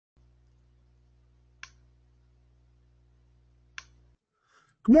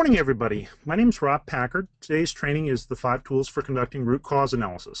Good morning, everybody. My name is Rob Packard. Today's training is the 5 tools for conducting root cause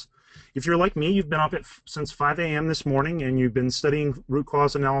analysis. If you're like me, you've been up since 5 a.m. this morning and you've been studying root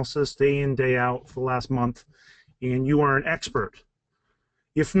cause analysis day in, day out for the last month, and you are an expert.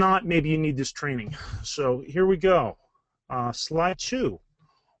 If not, maybe you need this training. So here we go. Slide 2.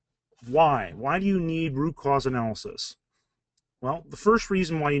 Why? Why do you need root cause analysis? Well, the first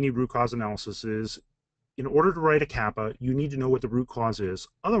reason why you need root cause analysis is in order to write a CAPA, you need to know what the root cause is.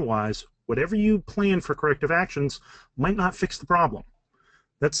 Otherwise, whatever you plan for corrective actions might not fix the problem.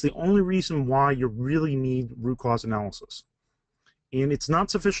 That's the only reason why you really need root cause analysis. And it's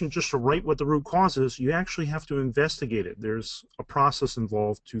not sufficient just to write what the root cause is. You actually have to investigate it. There's a process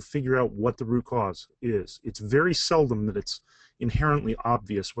involved to figure out what the root cause is. It's very seldom that it's inherently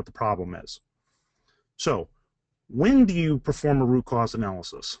obvious what the problem is. So, when do you perform a root cause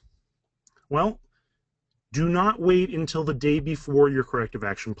analysis? Well, do not wait until the day before your corrective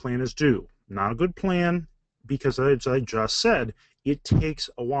action plan is due. Not a good plan because, as I just said, it takes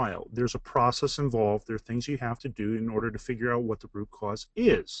a while. There's a process involved. There are things you have to do in order to figure out what the root cause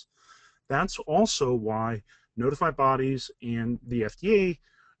is. That's also why notified bodies and the FDA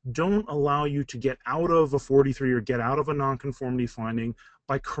don't allow you to get out of a 43 or get out of a nonconformity finding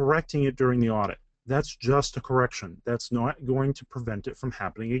by correcting it during the audit. That's just a correction. That's not going to prevent it from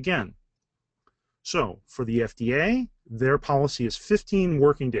happening again. So for the FDA, their policy is 15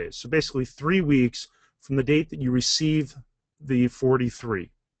 working days. So basically 3 weeks from the date that you receive the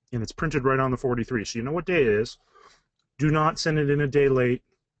 43. And it's printed right on the 43. So you know what day it is. Do not send it in a day late.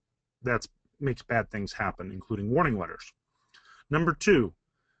 That makes bad things happen, including warning letters. Number 2,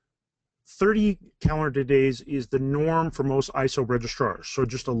 30 calendar days is the norm for most ISO registrars. So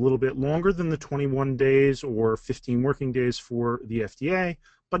just a little bit longer than the 21 days or 15 working days for the FDA,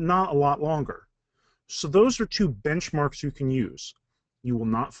 but not a lot longer. So those are 2 benchmarks you can use. You will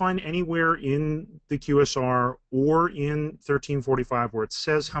not find anywhere in the QSR or in 1345 where it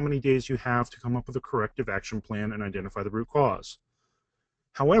says how many days you have to come up with a corrective action plan and identify the root cause.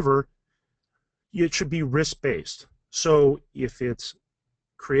 However, it should be risk-based. So if it's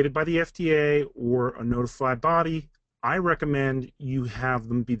created by the FDA or a notified body, I recommend you have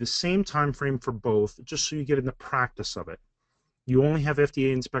them be the same time frame for both, just so you get in the practice of it. You only have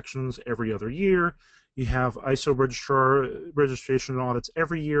FDA inspections every other year. You have ISO registration audits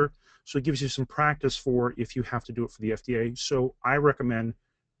every year, so it gives you some practice for if you have to do it for the FDA. So I recommend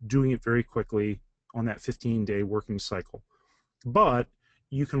doing it very quickly on that 15-day working cycle. But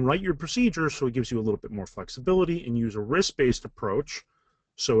you can write your procedure so it gives you a little bit more flexibility and use a risk-based approach.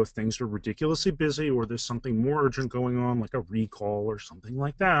 So if things are ridiculously busy or there's something more urgent going on, like a recall or something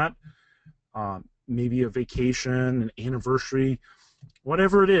like that, maybe a vacation, an anniversary,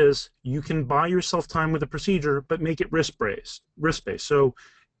 whatever it is, you can buy yourself time with the procedure, but make it risk-based. So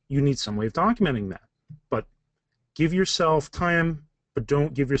you need some way of documenting that. But give yourself time, but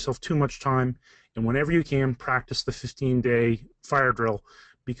don't give yourself too much time. And whenever you can, practice the 15-day fire drill,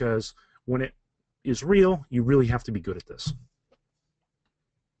 because when it is real, you really have to be good at this.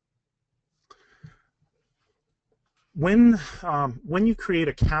 When you create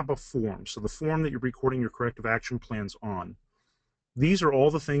a CAPA form, so the form that you're recording your corrective action plans on, these are all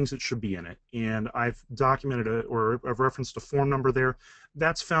the things that should be in it, and I've documented or I've referenced a form number there.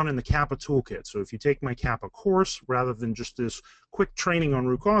 That's found in the CAPA toolkit. So if you take my CAPA course, rather than just this quick training on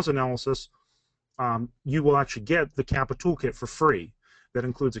root cause analysis, you will actually get the CAPA toolkit for free. That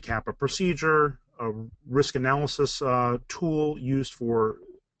includes a CAPA procedure, a risk analysis tool used for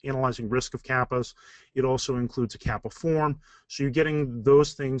analyzing risk of CAPAs. It also includes a CAPA form. So you're getting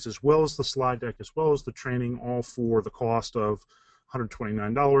those things as well as the slide deck, as well as the training, all for the cost of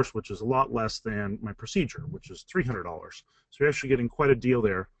 $129, which is a lot less than my procedure, which is $300. So you're actually getting quite a deal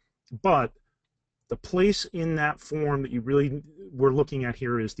there. But the place in that form that you really were looking at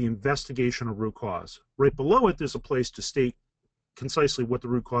here is the investigation of root cause. Right below it, there's a place to state concisely what the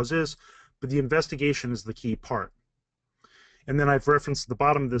root cause is, but the investigation is the key part. And then I've referenced at the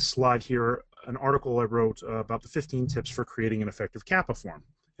bottom of this slide here an article I wrote about the 15 tips for creating an effective CAPA form.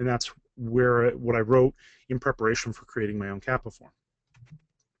 And that's what I wrote in preparation for creating my own CAPA form.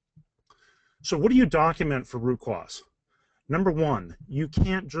 So what do you document for root cause? Number 1, you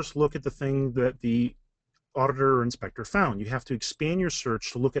can't just look at the thing that the auditor or inspector found. You have to expand your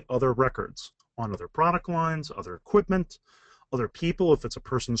search to look at other records on other product lines, other equipment, other people. If it's a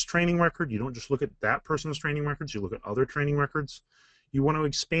person's training record, you don't just look at that person's training records, you look at other training records. You want to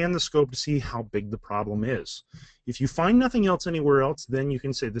expand the scope to see how big the problem is. If you find nothing else anywhere else, then you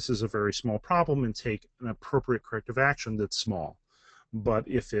can say this is a very small problem and take an appropriate corrective action that's small. But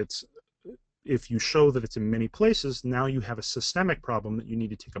if it's if you show that it's in many places, now you have a systemic problem that you need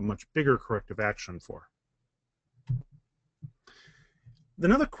to take a much bigger corrective action for.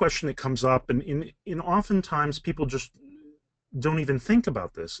 Another question that comes up, and oftentimes people just don't even think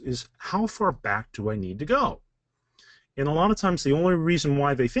about this, is how far back do I need to go? And a lot of times the only reason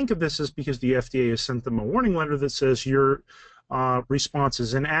why they think of this is because the FDA has sent them a warning letter that says your response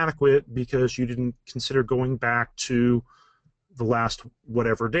is inadequate because you didn't consider going back to the last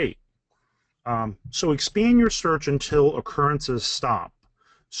whatever date. So expand your search until occurrences stop.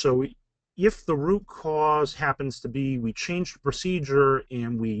 So if the root cause happens to be we changed the procedure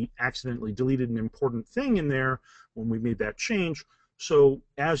and we accidentally deleted an important thing in there when we made that change, so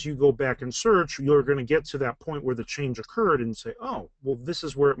as you go back and search, you're going to get to that point where the change occurred and say, oh, well, this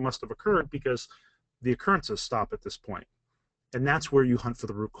is where it must have occurred because the occurrences stop at this point. And that's where you hunt for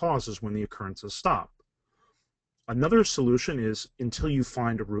the root causes, when the occurrences stop. Another solution is until you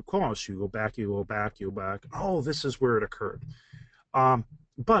find a root cause. You go back, you go back, you go back. Oh, this is where it occurred.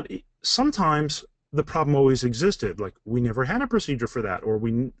 But sometimes the problem always existed. Like we never had a procedure for that, or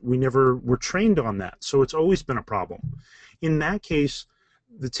we never were trained on that. So it's always been a problem. In that case,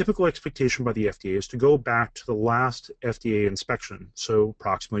 the typical expectation by the FDA is to go back to the last FDA inspection, so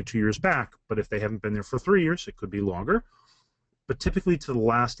approximately 2 years back. But if they haven't been there for 3 years, it could be longer. But typically to the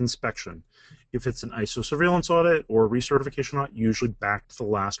last inspection. If it's an ISO surveillance audit or a recertification audit, usually back to the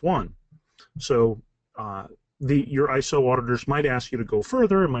last one. So your ISO auditors might ask you to go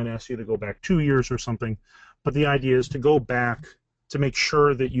further, it might ask you to go back 2 years or something, but the idea is to go back to make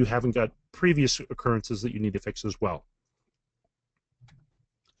sure that you haven't got previous occurrences that you need to fix as well.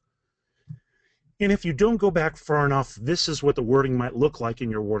 And if you don't go back far enough, this is what the wording might look like in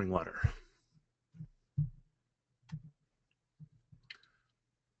your warning letter.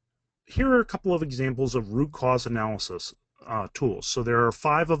 Here are a couple of examples of root cause analysis tools. So there are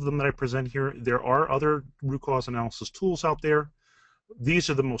 5 of them that I present here. There are other root cause analysis tools out there.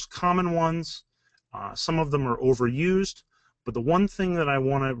 These are the most common ones. Some of them are overused, but the one thing that I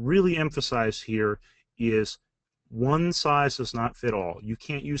want to really emphasize here is one size does not fit all. You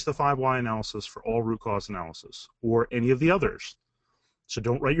can't use the 5 why analysis for all root cause analysis or any of the others. So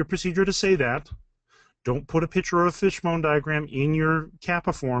don't write your procedure to say that. Don't put a picture of a fishbone diagram in your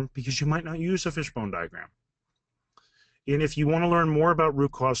CAPA form because you might not use a fishbone diagram. And if you want to learn more about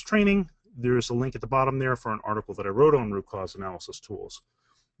root cause training, there's a link at the bottom there for an article that I wrote on root cause analysis tools,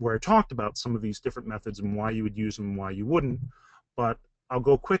 where I talked about some of these different methods and why you would use them and why you wouldn't. But I'll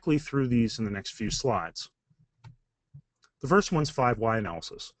go quickly through these in the next few slides. The first one's 5 why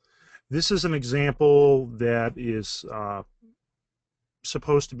analysis. This is an example that is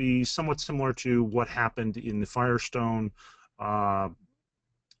supposed to be somewhat similar to what happened in the Firestone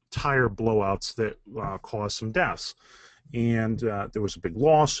tire blowouts that caused some deaths. And there was a big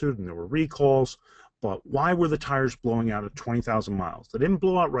lawsuit and there were recalls. But why were the tires blowing out at 20,000 miles? They didn't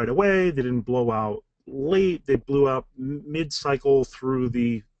blow out right away. They didn't blow out late. They blew out mid-cycle through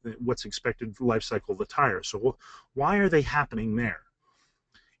what's expected life cycle of the tire. So why are they happening there?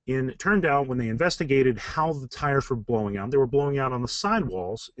 And it turned out when they investigated how the tires were blowing out, they were blowing out on the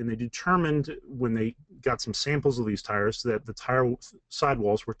sidewalls, and they determined when they got some samples of these tires that the tire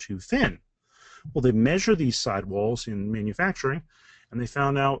sidewalls were too thin. Well, they measured these sidewalls in manufacturing, and they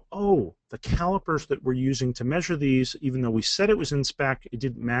found out, oh, the calipers that we're using to measure these, even though we said it was in spec, it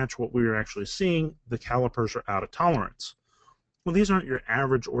didn't match what we were actually seeing. The calipers are out of tolerance. Well, these aren't your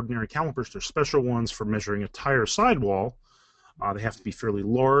average ordinary calipers. They're special ones for measuring a tire sidewall. They have to be fairly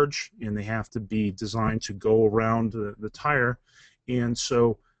large, and they have to be designed to go around the tire. And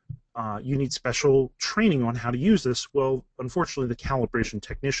so you need special training on how to use this. Well, unfortunately, the calibration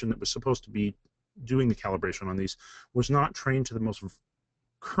technician that was supposed to be doing the calibration on these was not trained to the most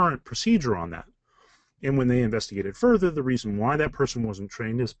current procedure on that. And when they investigated further, the reason why that person wasn't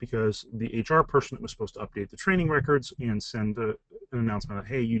trained is because the HR person that was supposed to update the training records and send an announcement that,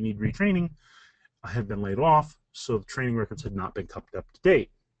 hey, you need retraining, had been laid off, so the training records had not been kept up to date.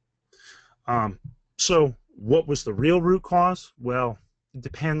 So what was the real root cause? Well, it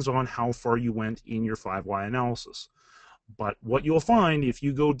depends on how far you went in your 5 why analysis. But what you'll find if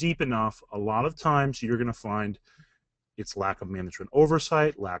you go deep enough, a lot of times you're going to find it's lack of management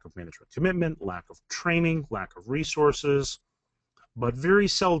oversight, lack of management commitment, lack of training, lack of resources. But very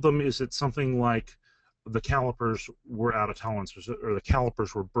seldom is it something like the calipers were out of tolerance or the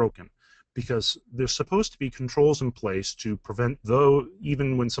calipers were broken, because there's supposed to be controls in place to prevent, though,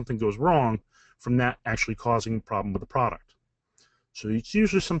 even when something goes wrong, from that actually causing a problem with the product. So it's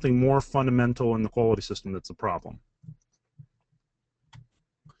usually something more fundamental in the quality system that's the problem.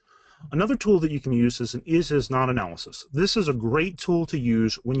 Another tool that you can use is an is not analysis. This is a great tool to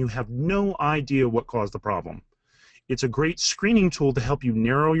use when you have no idea what caused the problem. It's a great screening tool to help you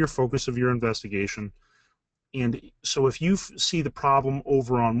narrow your focus of your investigation. And so if you see the problem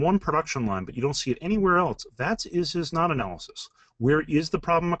over on one production line, but you don't see it anywhere else, that's is not analysis. Where is the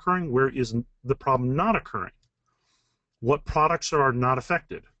problem occurring? Where is the problem not occurring? What products are not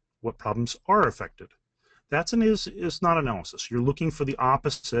affected? What problems are affected? That's an is not analysis. You're looking for the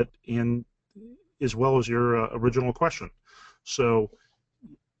opposite in as well as your original question. So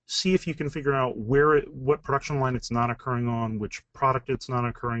see if you can figure out what production line it's not occurring on, which product it's not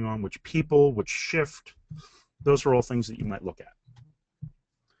occurring on, which people, which shift. Those are all things that you might look at.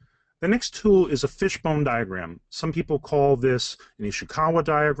 The next tool is a fishbone diagram. Some people call this an Ishikawa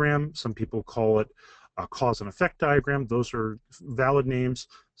diagram. Some people call it a cause and effect diagram. Those are valid names.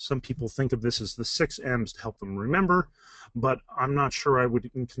 Some people think of this as the 6 M's to help them remember, but I'm not sure I would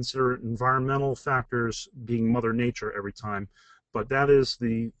consider environmental factors being Mother Nature every time, but that is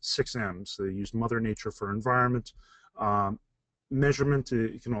the 6 M's. They use Mother Nature for environment. Measurement,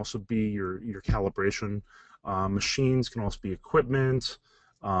 it can also be your calibration. Machines can also be equipment.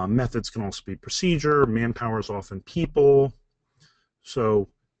 Methods can also be procedure. Manpower is often people. So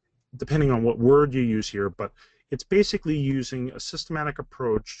depending on what word you use here, but it's basically using a systematic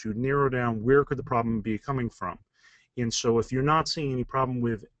approach to narrow down where could the problem be coming from. And so if you're not seeing any problem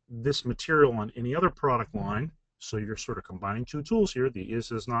with this material on any other product line, so you're sort of combining two tools here, the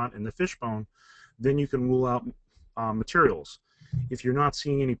is not, and the fishbone, then you can rule out materials. If you're not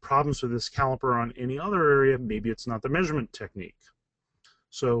seeing any problems with this caliper on any other area, maybe it's not the measurement technique.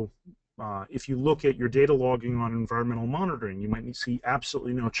 So if you look at your data logging on environmental monitoring, you might see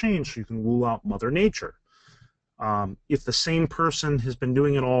absolutely no change, so you can rule out Mother Nature. If the same person has been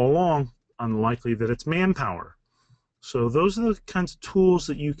doing it all along, unlikely that it's manpower. So those are the kinds of tools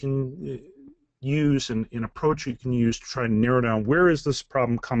that you can use and an approach you can use to try to narrow down where is this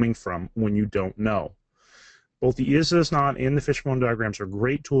problem coming from when you don't know. Both the is not, and the fishbone diagrams are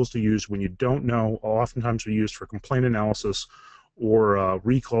great tools to use when you don't know. Oftentimes are used for complaint analysis or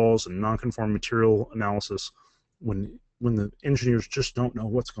recalls and non-conform material analysis when the engineers just don't know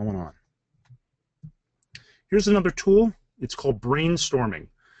what's going on. Here's another tool. It's called brainstorming.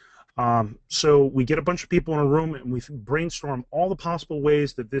 So we get a bunch of people in a room and we brainstorm all the possible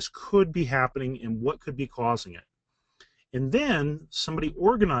ways that this could be happening and what could be causing it. And then somebody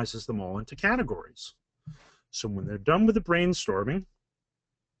organizes them all into categories. So when they're done with the brainstorming,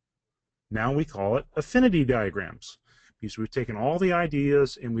 now we call it affinity diagrams, because we've taken all the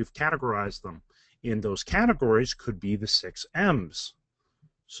ideas and we've categorized them. And those categories could be the 6 M's.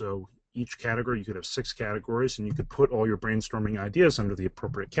 So each category, you could have 6 categories, and you could put all your brainstorming ideas under the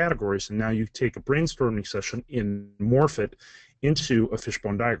appropriate categories, and now you take a brainstorming session and morph it into a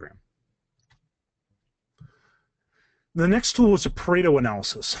fishbone diagram. The next tool is a Pareto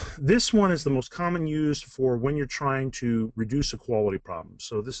analysis. This one is the most common used for when you're trying to reduce a quality problem.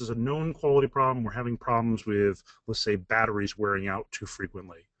 So this is a known quality problem. We're having problems with, let's say, batteries wearing out too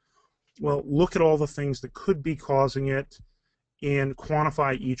frequently. Well, look at all the things that could be causing it and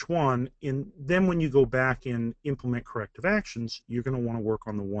quantify each one, and then when you go back and implement corrective actions, you're going to want to work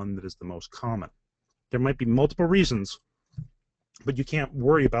on the one that is the most common. There might be multiple reasons, but you can't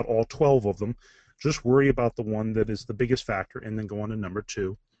worry about all 12 of them. Just worry about the one that is the biggest factor and then go on to number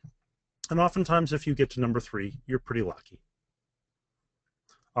 2. And oftentimes if you get to number 3, you're pretty lucky.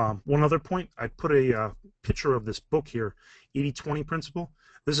 One other point, I put a picture of this book here, 80-20 Principle.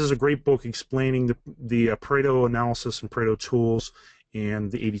 This is a great book explaining the Pareto analysis and Pareto tools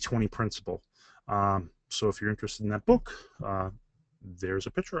and the 80-20 principle. So if you're interested in that book, there's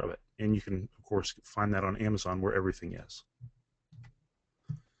a picture of it. And you can, of course, find that on Amazon where everything is.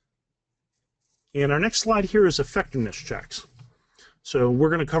 And our next slide here is effectiveness checks. So we're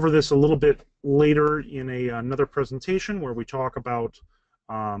going to cover this a little bit later in another presentation where we talk about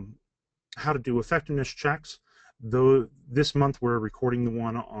how to do effectiveness checks. Though this month we're recording the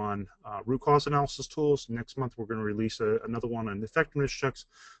one on root cause analysis tools. Next month we're going to release another one on effectiveness checks.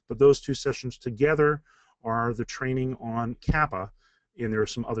 But those 2 sessions together are the training on CAPA, and there are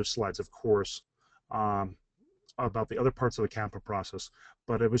some other slides, of course, about the other parts of the CAPA process.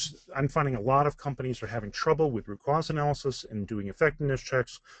 But I'm finding a lot of companies are having trouble with root cause analysis and doing effectiveness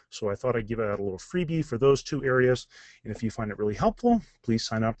checks, so I thought I'd give out a little freebie for those 2 areas. And if you find it really helpful, please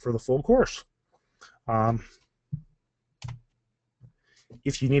sign up for the full course.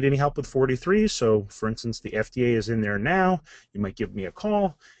 If you need any help with 43, so for instance the FDA is in there now, you might give me a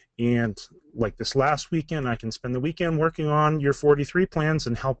call, and like this last weekend I can spend the weekend working on your 43 plans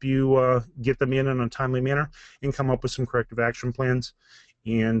and help you get them in a timely manner and come up with some corrective action plans.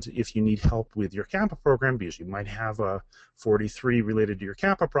 And if you need help with your CAPA program, because you might have a 43 related to your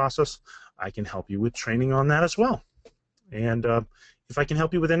CAPA process, I can help you with training on that as well. And if I can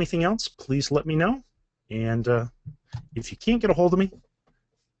help you with anything else, please let me know. And if you can't get a hold of me,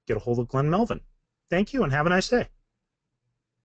 get a hold of Glenn Melvin. Thank you and have a nice day.